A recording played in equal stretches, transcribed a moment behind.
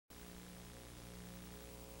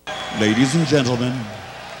Ladies and gentlemen,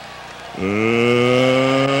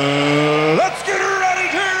 let's get ready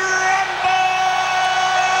to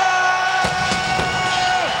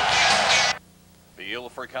rumble!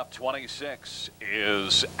 Field for Cup 26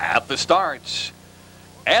 is at the start.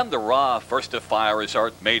 And the raw first to fire is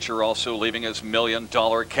Art Major, also leaving his $1 million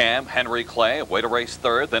cam. Henry Clay, way to race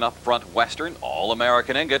third. Then up front, Western,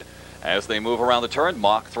 All-American Ingot. As they move around the turn,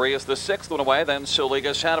 Mach 3 is the sixth one away. Then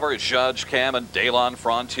Soligas, Hanover, Judge, Cam, and Dalon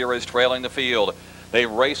Frontier is trailing the field. They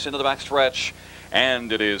race into the backstretch,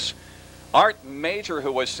 and it is Art Major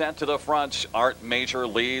who was sent to the front. Art Major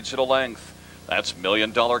leads at a length. That's $1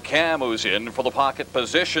 million cam who's in for the pocket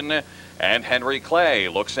position. And Henry Clay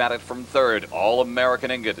looks at it from third. All-American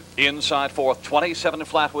Ingot inside fourth. 27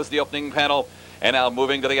 flat was the opening panel. And now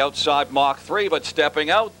moving to the outside, Mach 3, but stepping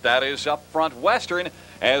out, that is up front Western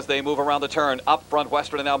as they move around the turn. Up front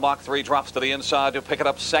Western, and now Mach 3 drops to the inside to pick it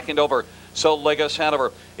up second over. So Legas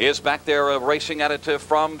Hanover is back there racing at it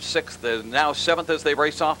from sixth, now seventh as they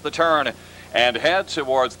race off the turn and head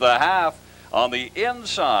towards the half. On the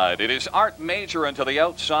inside, it is Art Major, and to the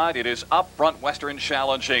outside, it is up front Western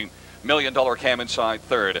challenging. $1 million cam inside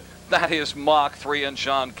third. That is Mach 3, and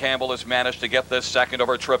John Campbell has managed to get this second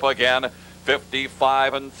over trip again.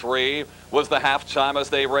 55-3 was the halftime as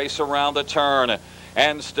they race around the turn.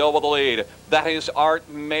 And still with the lead, that is Art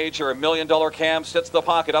Major. $1 million cam sits the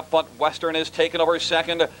pocket. Up front, Western is taken over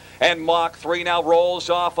second. And Mach 3 now rolls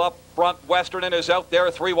off up front. Western and is out there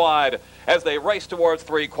 3 wide as they race towards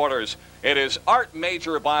 3/4. It is Art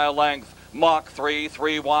Major by a length. Mach 3,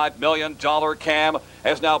 3 wide, $1 million cam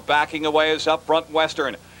as now backing away is up front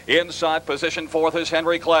Western. Inside position fourth is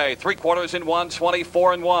Henry Clay. 3/4 in 1,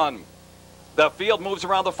 24-1. The field moves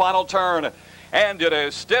around the final turn, and it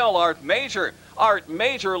is still Art Major. Art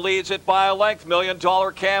Major leads it by a length. $1 million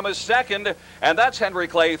cam is second, and that's Henry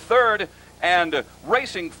Clay third. And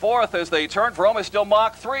racing fourth as they turn for home is still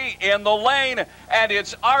Mach 3 in the lane. And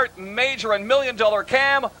it's Art Major and $1 million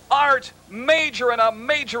cam. Art Major in a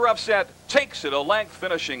major upset takes it a length,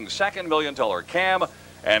 finishing second. $1 million cam.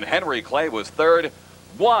 And Henry Clay was third.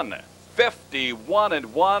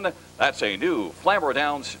 151-1. That's a new Flamboro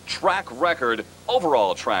Downs track record,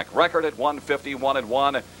 overall track record at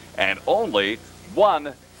 151-1. And only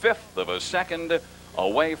 1/5 of a second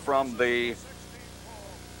away from the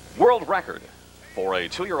world record for a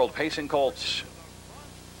 2-year-old pacing colt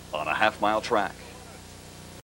on a half-mile track.